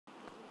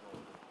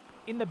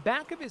In the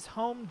back of his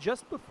home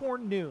just before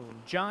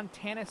noon, John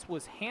Tanis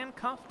was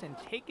handcuffed and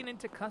taken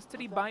into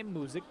custody by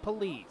Music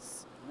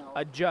police.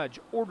 A judge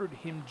ordered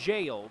him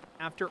jailed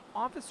after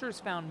officers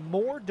found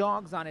more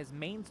dogs on his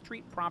Main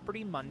Street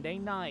property Monday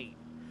night.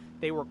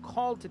 They were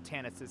called to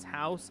Tanis's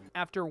house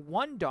after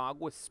one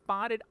dog was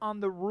spotted on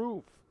the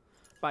roof.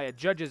 By a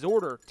judge's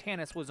order,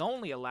 Tanis was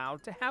only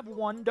allowed to have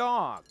one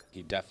dog.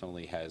 He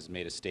definitely has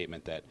made a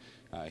statement that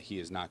he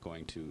is not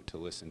going to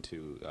listen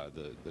to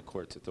the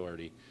court's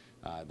authority,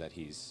 that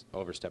he's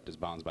overstepped his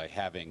bounds by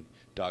having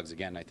dogs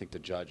again. I think the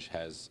judge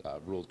has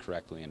ruled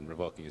correctly in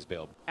revoking his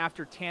bail.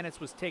 After Tanis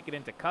was taken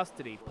into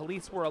custody,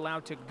 police were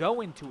allowed to go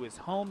into his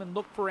home and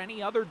look for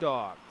any other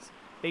dogs.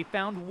 They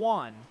found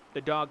one, the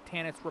dog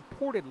Tanis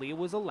reportedly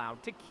was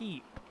allowed to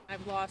keep.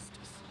 I've lost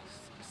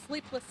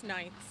sleepless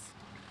nights,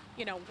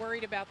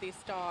 worried about these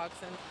dogs,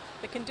 and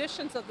the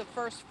conditions of the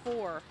first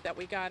 4 that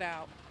we got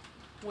out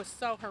was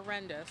so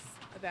horrendous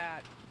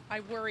that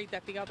I worried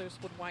that the others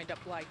would wind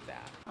up like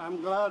that.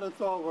 I'm glad it's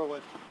over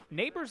with.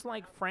 Neighbors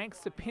like Frank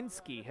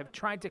Sapinski have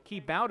tried to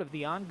keep out of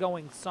the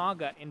ongoing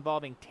saga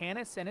involving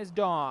Tanis and his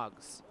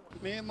dogs.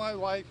 Me and my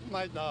wife and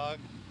my dog,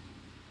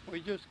 we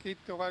just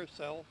keep to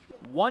ourselves.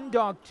 1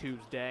 dog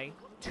Tuesday,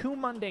 2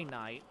 Monday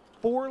night,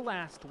 4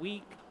 last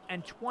week,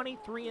 and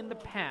 23 in the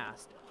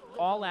past,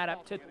 all add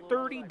up to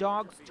 30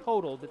 dogs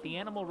total that the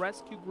animal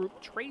rescue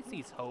group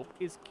Tracy's Hope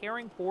is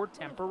caring for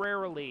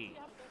temporarily.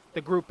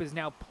 The group is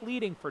now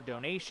pleading for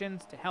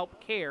donations to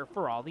help care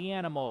for all the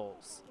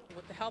animals.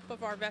 With the help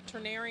of our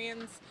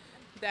veterinarians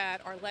that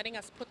are letting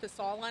us put this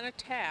all on a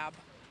tab,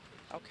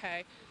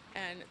 okay,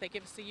 and they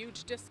give us a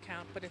huge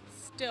discount, but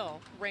it's still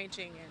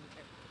ranging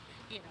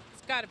in,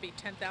 it's got to be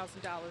 $10,000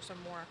 or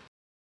more.